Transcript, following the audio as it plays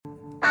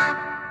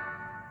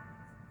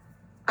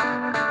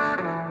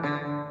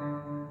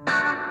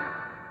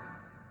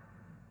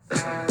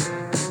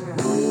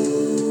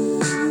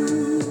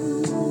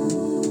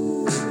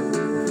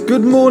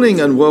Good morning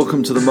and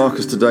welcome to the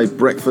Marcus Today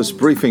Breakfast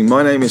Briefing.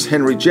 My name is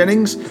Henry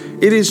Jennings.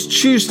 It is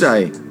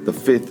Tuesday, the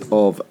 5th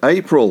of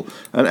April,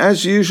 and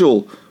as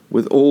usual,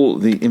 with all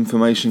the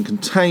information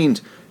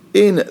contained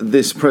in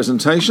this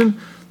presentation,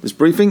 this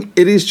briefing,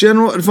 it is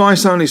general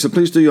advice only, so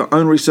please do your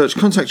own research.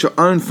 Contact your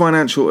own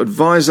financial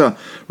advisor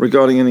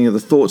regarding any of the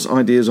thoughts,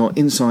 ideas or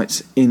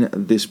insights in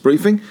this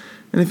briefing.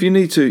 And if you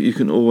need to, you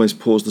can always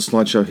pause the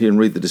slideshow here and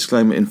read the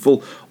disclaimer in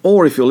full.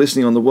 Or if you're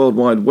listening on the World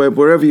Wide Web,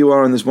 wherever you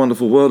are in this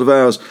wonderful world of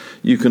ours,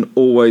 you can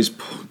always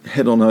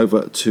head on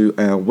over to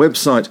our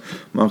website,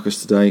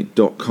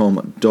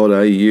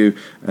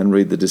 marcustoday.com.au, and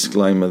read the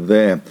disclaimer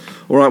there.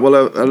 All right, well,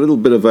 a little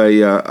bit of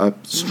a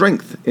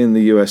strength in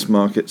the US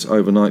markets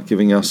overnight,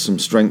 giving us some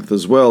strength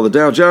as well. The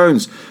Dow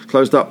Jones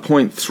closed up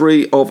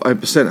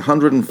 0.3%,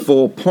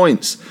 104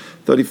 points.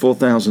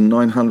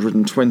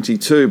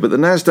 34,922, but the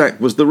Nasdaq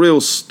was the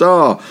real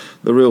star,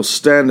 the real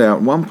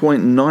standout,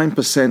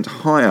 1.9%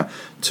 higher,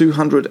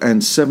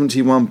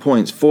 271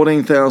 points,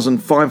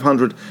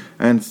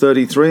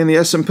 14,533, and the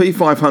S&P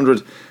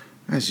 500,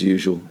 as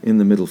usual, in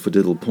the middle for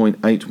diddle,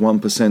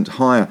 0.81%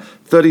 higher,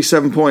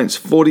 37 points,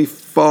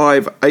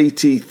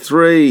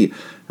 4583.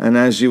 And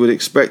as you would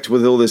expect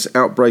with all this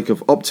outbreak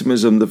of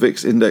optimism, the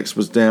VIX index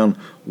was down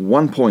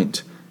 1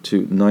 point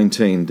to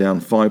 19,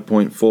 down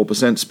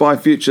 5.4%. SPY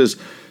futures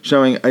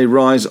showing a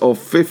rise of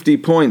 50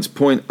 points,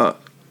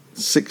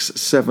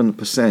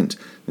 0.67%,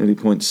 nearly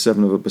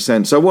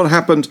 0.7%. So what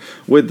happened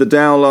with the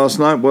Dow last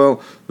night? Well,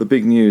 the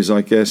big news,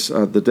 I guess,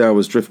 the Dow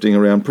was drifting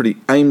around pretty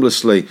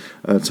aimlessly,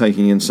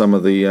 taking in some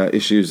of the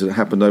issues that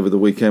happened over the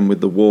weekend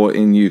with the war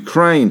in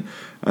Ukraine.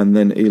 And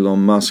then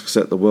Elon Musk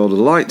set the world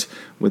alight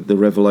with the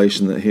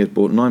revelation that he had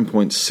bought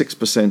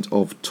 9.6%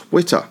 of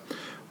Twitter,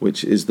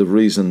 which is the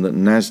reason that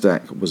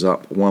Nasdaq was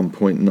up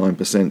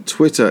 1.9%.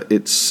 Twitter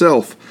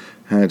itself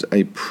had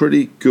a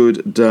pretty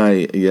good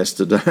day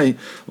yesterday,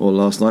 or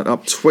last night,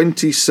 up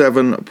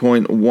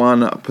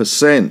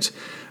 27.1%.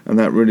 And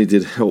that really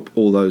did help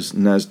all those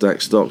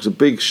Nasdaq stocks. A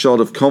big shot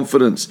of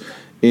confidence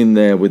in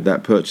there with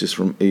that purchase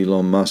from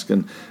Elon Musk,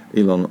 and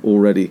Elon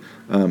already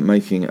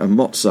making a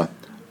mozza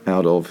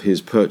out of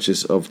his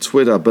purchase of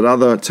Twitter. But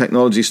other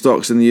technology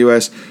stocks in the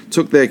US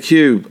took their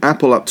cue.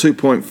 Apple up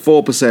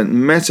 2.4%,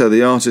 Meta,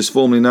 the artist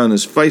formerly known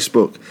as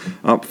Facebook,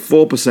 up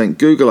 4%,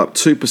 Google up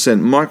 2%,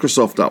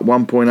 Microsoft up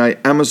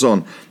 1.8%,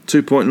 Amazon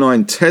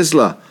 2.9%,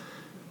 Tesla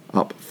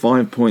up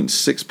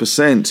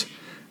 5.6%.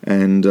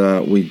 And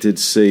we did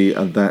see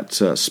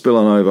that spill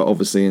on over,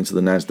 obviously, into the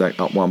Nasdaq,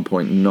 up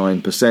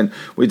 1.9%.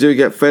 We do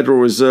get Federal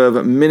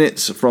Reserve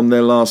minutes from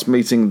their last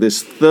meeting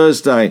this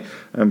Thursday,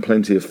 and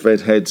plenty of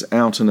Fed heads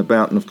out and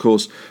about. And, of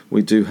course,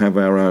 we do have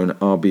our own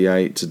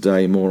RBA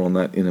today. More on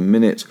that in a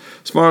minute.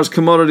 As far as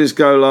commodities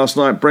go last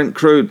night, Brent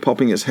crude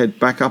popping its head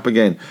back up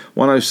again,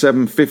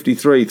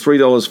 107.53,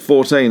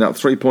 $3.14, up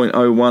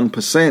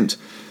 3.01%.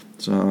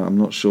 So I'm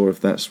not sure if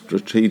that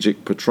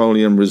Strategic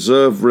Petroleum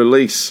Reserve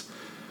release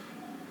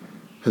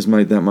has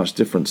made that much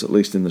difference, at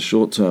least in the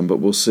short term, but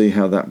we'll see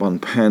how that one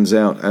pans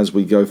out as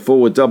we go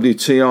forward.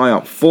 WTI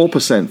up 4%,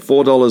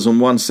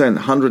 $4.01,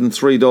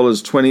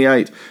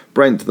 $103.28.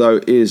 Brent,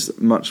 though, is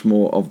much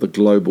more of the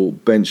global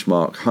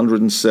benchmark,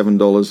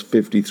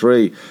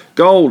 $107.53.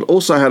 Gold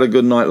also had a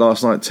good night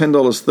last night,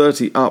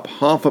 $10.30, up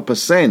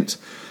 0.5%.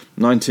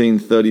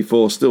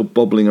 1934 still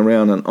bobbling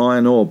around, and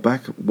iron ore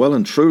back well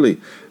and truly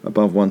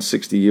above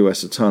 160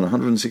 US a ton,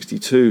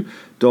 $162,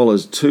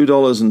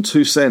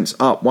 $2.02,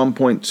 up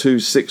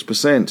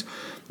 1.26%.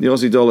 The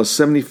Aussie dollar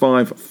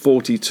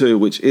 75.42,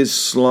 which is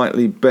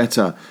slightly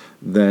better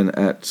than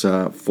at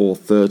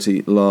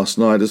 4.30 last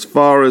night. As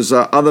far as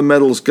other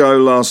metals go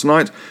last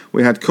night,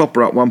 we had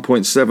copper up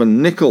 1.7,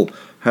 nickel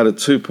had a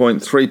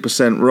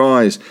 2.3%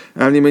 rise.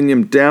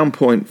 Aluminium down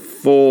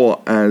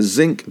 0.4,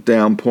 zinc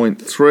down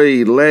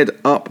 0.3, lead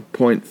up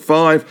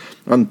 0.5,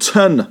 and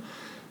tin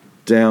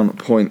down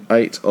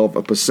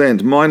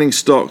 0.8%. Mining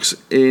stocks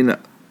in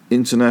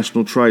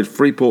international trade,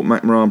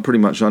 Freeport-McMoran pretty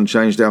much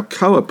unchanged,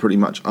 Alcoa pretty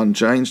much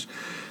unchanged,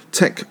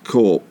 Tech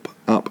Corp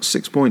up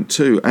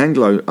 6.2,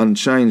 Anglo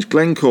unchanged,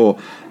 Glencore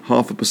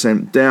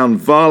 0.5% down,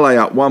 Vale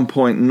up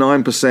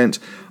 1.9%,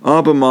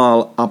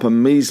 Albemarle up a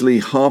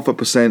measly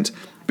 0.5%,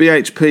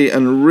 BHP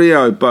and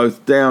Rio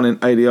both down in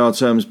ADR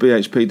terms,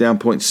 BHP down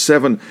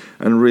 0.7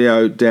 and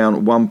Rio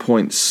down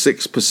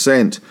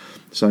 1.6%.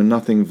 So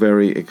nothing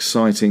very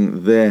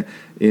exciting there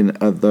in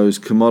those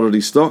commodity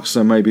stocks.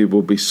 So maybe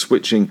we'll be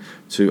switching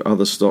to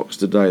other stocks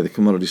today. The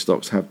commodity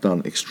stocks have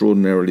done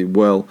extraordinarily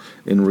well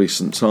in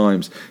recent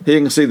times. Here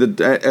you can see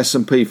the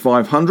S&P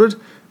 500,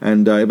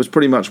 and it was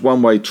pretty much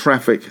one-way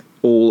traffic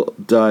all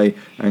day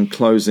and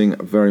closing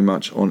very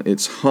much on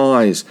its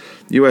highs.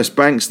 US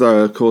banks,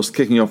 though, of course,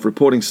 kicking off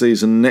reporting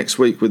season next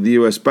week with the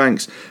US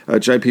banks.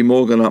 JP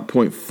Morgan up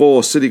 0.4,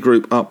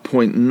 Citigroup up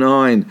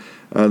 0.9.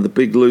 The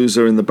big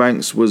loser in the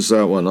banks was,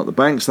 not the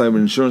banks, they were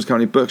an insurance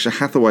company, Berkshire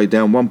Hathaway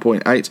down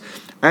 1.8.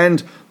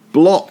 And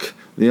Block,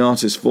 the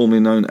artist formerly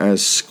known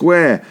as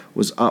Square,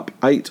 was up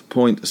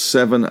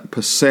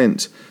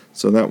 8.7%.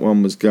 So that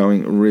one was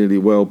going really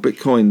well.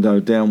 Bitcoin, though,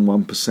 down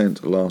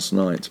 1% last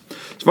night.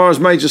 As far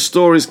as major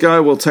stories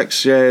go, well, tech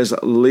shares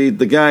lead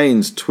the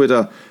gains.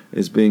 Twitter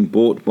is being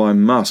bought by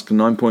Musk,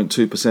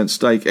 9.2%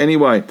 stake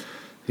anyway,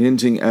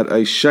 hinting at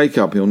a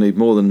shake-up. He'll need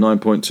more than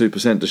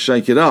 9.2% to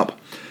shake it up.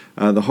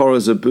 The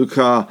horrors of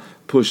Bukhar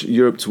push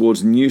Europe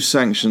towards new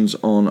sanctions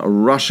on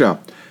Russia.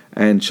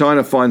 And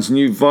China finds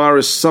new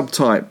virus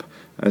subtype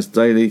as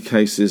daily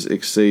cases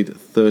exceed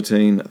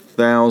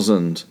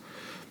 13,000.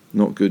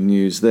 Not good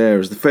news there.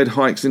 As the Fed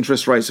hikes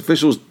interest rates,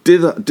 officials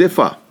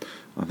differ.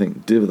 I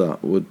think dither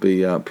would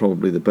be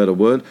probably the better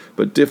word,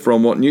 but differ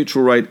on what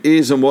neutral rate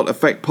is and what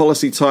effect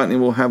policy tightening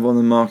will have on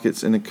the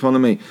markets and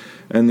economy.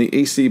 And the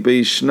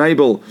ECB's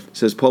Schnabel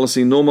says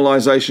policy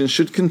normalization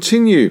should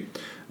continue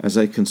as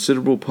a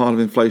considerable part of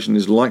inflation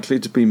is likely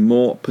to be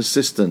more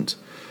persistent.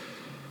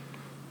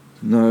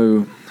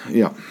 Buy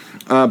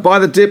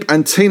the dip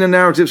and Tina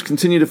narratives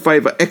continue to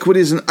favour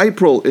equities, and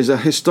April is a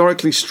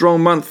historically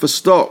strong month for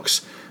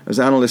stocks as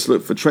analysts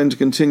look for trend to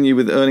continue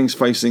with earnings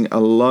facing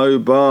a low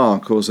bar.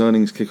 Of course,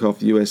 earnings kick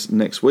off US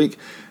next week,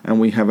 and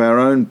we have our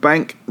own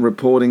bank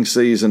reporting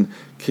season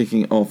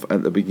kicking off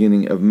at the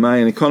beginning of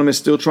May. And economists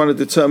still trying to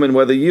determine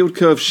whether yield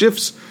curve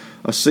shifts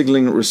are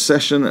signalling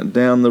recession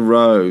down the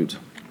road.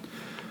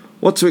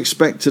 What to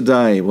expect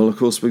today? Well, of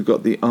course, we've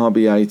got the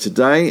RBA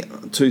today,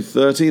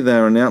 2:30,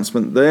 their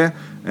announcement there,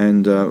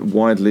 and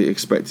widely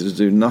expected to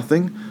do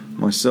nothing.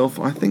 Myself,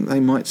 I think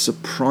they might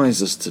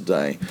surprise us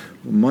today.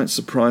 Might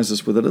surprise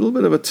us with a little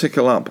bit of a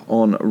tickle up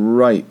on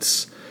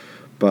rates.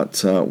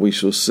 But we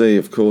shall see.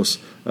 Of course,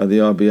 the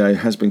RBA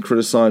has been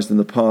criticised in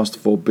the past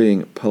for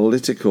being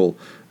political.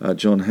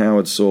 John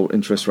Howard saw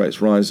interest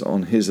rates rise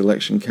on his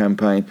election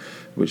campaign,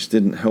 which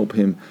didn't help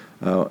him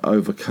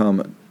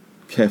overcome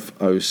KEF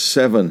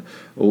 07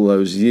 all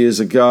those years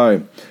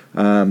ago.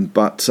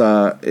 But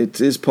it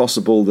is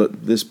possible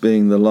that this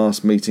being the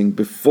last meeting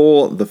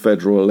before the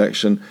federal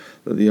election,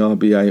 that the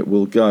RBA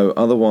will go.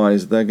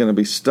 Otherwise, they're going to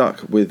be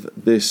stuck with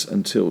this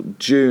until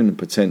June,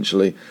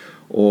 potentially,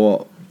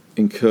 or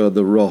incur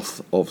the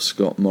wrath of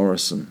Scott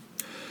Morrison.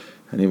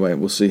 Anyway,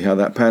 we'll see how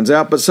that pans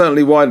out, but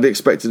certainly widely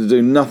expected to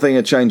do nothing,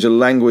 a change of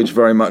language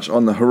very much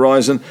on the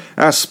horizon.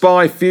 Our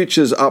SPY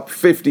futures up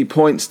 50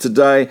 points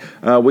today.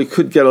 We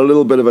could get a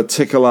little bit of a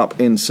tickle up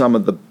in some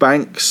of the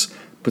banks,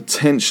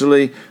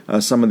 potentially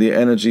some of the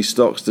energy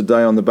stocks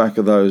today on the back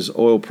of those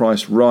oil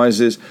price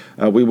rises.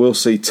 We will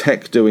see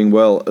tech doing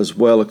well as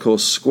well. Of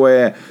course,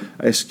 Square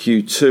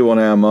SQ2 on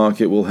our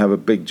market will have a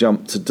big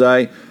jump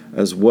today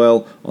as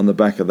well on the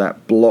back of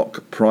that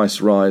block price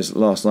rise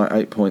last night,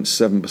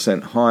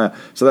 8.7% higher.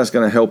 So that's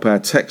going to help our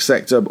tech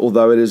sector,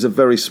 although it is a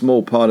very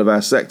small part of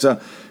our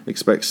sector.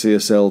 Expect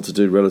CSL to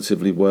do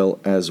relatively well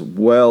as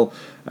well.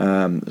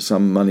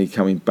 Some money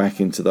coming back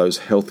into those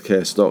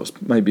healthcare stocks,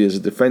 maybe as a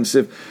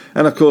defensive.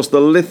 And of course, the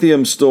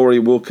lithium story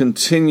will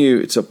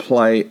continue to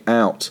play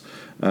out.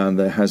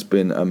 There has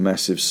been a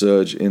massive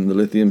surge in the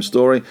lithium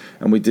story,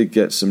 and we did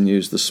get some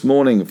news this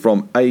morning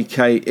from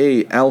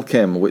AKE,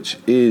 Alchem, which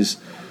is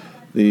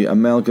the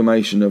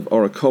amalgamation of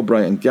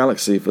Orocobre and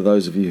Galaxy, for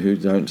those of you who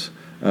don't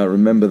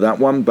remember that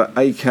one. But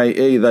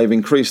AKE, they've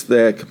increased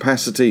their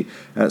capacity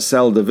at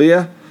Sal de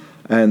Vida,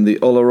 and the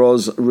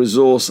Olaroz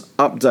resource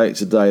update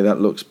today,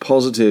 that looks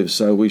positive,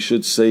 so we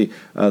should see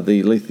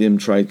the lithium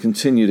trade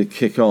continue to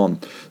kick on.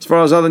 As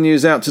far as other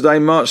news out today,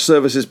 March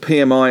services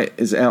PMI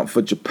is out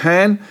for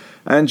Japan,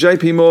 and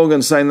JP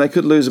Morgan saying they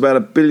could lose about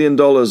 $1 billion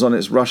on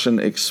its Russian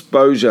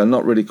exposure,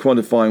 not really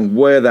quantifying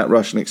where that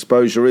Russian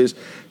exposure is.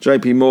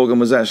 JP Morgan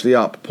was actually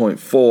up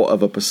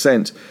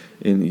 0.4%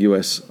 in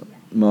US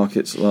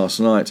markets last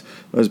night.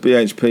 Those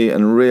BHP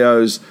and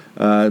Rios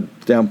down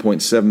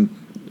 0.7,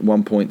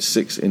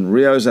 1.6 in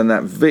Rios, and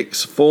that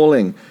VIX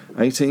falling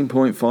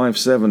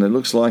 18.57. It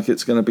looks like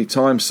it's going to be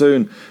time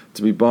soon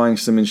to be buying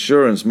some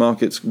insurance.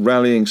 Markets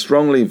rallying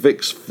strongly,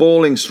 VIX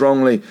falling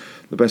strongly.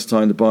 The best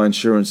time to buy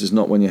insurance is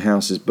not when your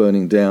house is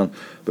burning down,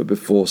 but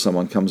before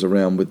someone comes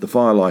around with the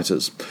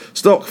firelighters.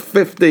 Stock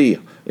 50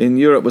 in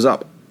Europe was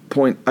up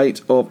 0.8%,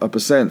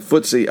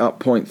 FTSE up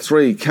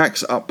 0.3%,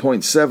 CAC up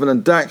 0.7%,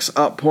 and DAX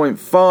up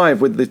 0.5%,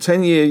 with the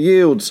 10-year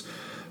yields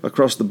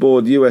across the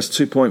board. US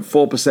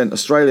 2.4%,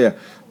 Australia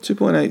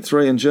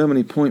 2.83%, and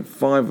Germany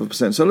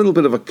 0.5%. So a little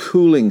bit of a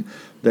cooling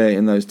there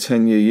in those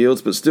 10-year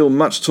yields, but still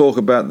much talk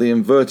about the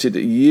inverted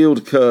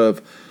yield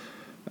curve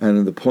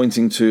and the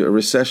pointing to a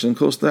recession. Of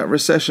course, that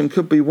recession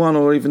could be 1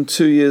 or even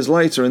 2 years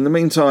later. In the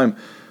meantime,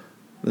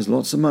 there's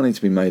lots of money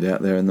to be made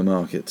out there in the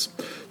markets.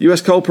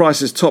 US coal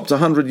prices topped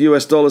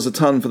 $100 a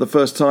ton for the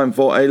first time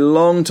for a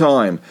long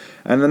time.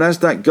 And the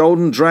Nasdaq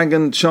Golden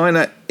Dragon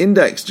China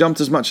Index jumped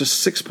as much as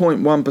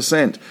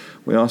 6.1%.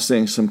 We are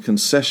seeing some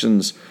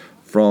concessions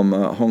from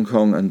Hong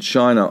Kong and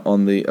China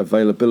on the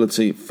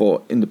availability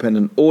for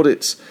independent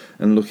audits,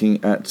 and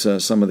looking at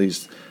some of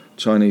these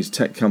Chinese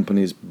tech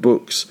companies'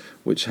 books,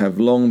 which have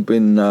long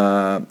been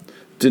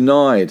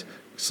denied,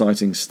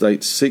 citing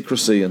state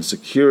secrecy and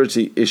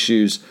security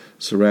issues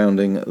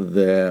surrounding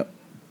their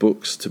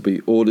books to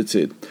be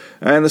audited.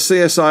 And the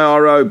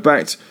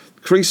CSIRO-backed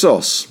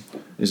Chrysos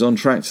is on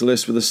track to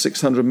list with a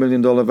 $600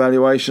 million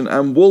valuation,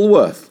 and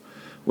Woolworth,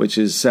 which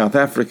is South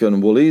African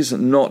Woolies,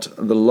 not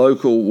the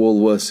local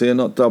Woolworths here,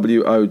 not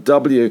WOW,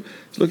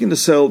 is looking to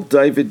sell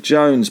David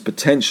Jones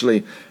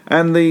potentially.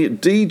 And the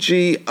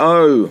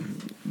DGO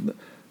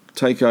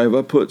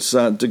takeover puts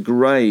De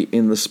Grey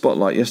in the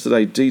spotlight.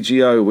 Yesterday,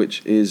 DGO,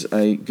 which is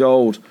a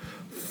gold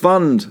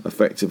fund,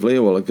 effectively,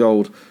 well, a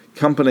gold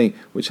company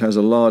which has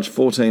a large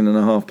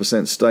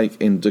 14.5% stake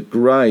in De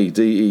Grey,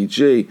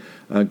 DEG,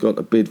 got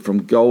a bid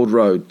from Gold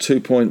Road,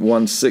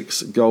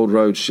 2.16 Gold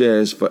Road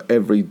shares for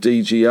every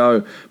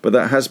DGO, but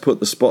that has put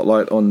the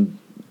spotlight on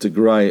De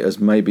Grey as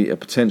maybe a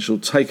potential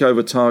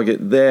takeover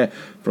target there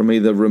from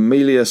either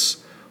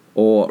Ramelius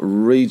or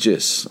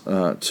Regis,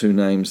 two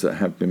names that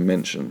have been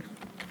mentioned.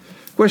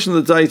 Question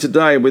of the day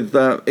today, with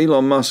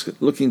Elon Musk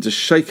looking to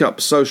shake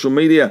up social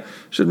media.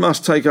 Should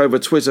Musk take over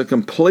Twitter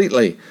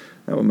completely?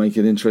 That would make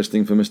it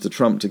interesting for Mr.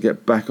 Trump to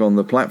get back on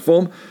the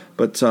platform.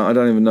 But I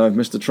don't even know if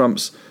Mr.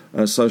 Trump's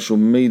social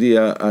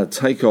media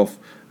takeoff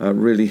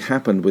really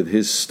happened with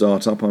his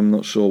startup. I'm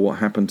not sure what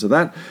happened to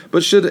that.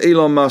 But should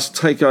Elon Musk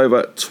take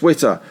over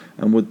Twitter,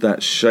 and would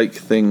that shake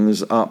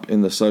things up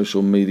in the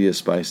social media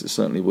space? It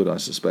certainly would, I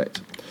suspect.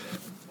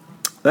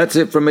 That's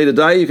it from me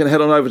today. You can head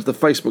on over to the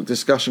Facebook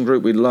discussion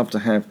group. We'd love to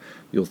have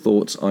your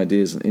thoughts,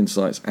 ideas and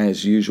insights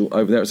as usual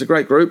over there. It's a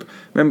great group.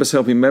 Members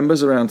helping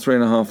members, around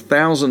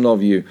 3,500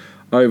 of you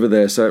over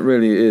there. So it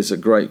really is a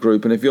great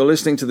group. And if you're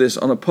listening to this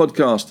on a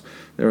podcast,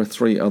 there are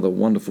 3 other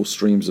wonderful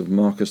streams of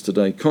Marcus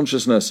Today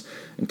Consciousness,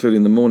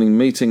 including the Morning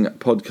Meeting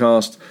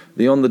podcast,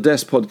 the On the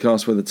Desk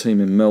podcast, where the team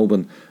in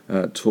Melbourne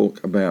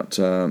talk about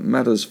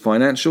matters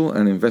financial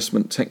and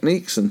investment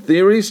techniques and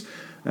theories,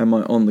 and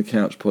my On the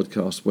Couch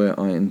podcast, where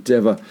I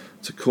endeavour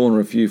to corner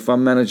a few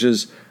fund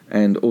managers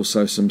and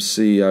also some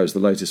CEOs, the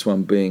latest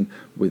one being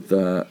with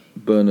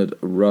Bernard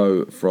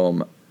Rowe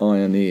from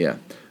Ioneer,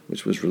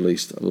 which was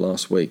released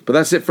last week. But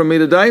that's it from me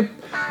today.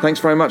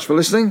 Thanks very much for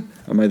listening,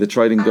 and may the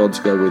trading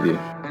gods go with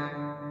you.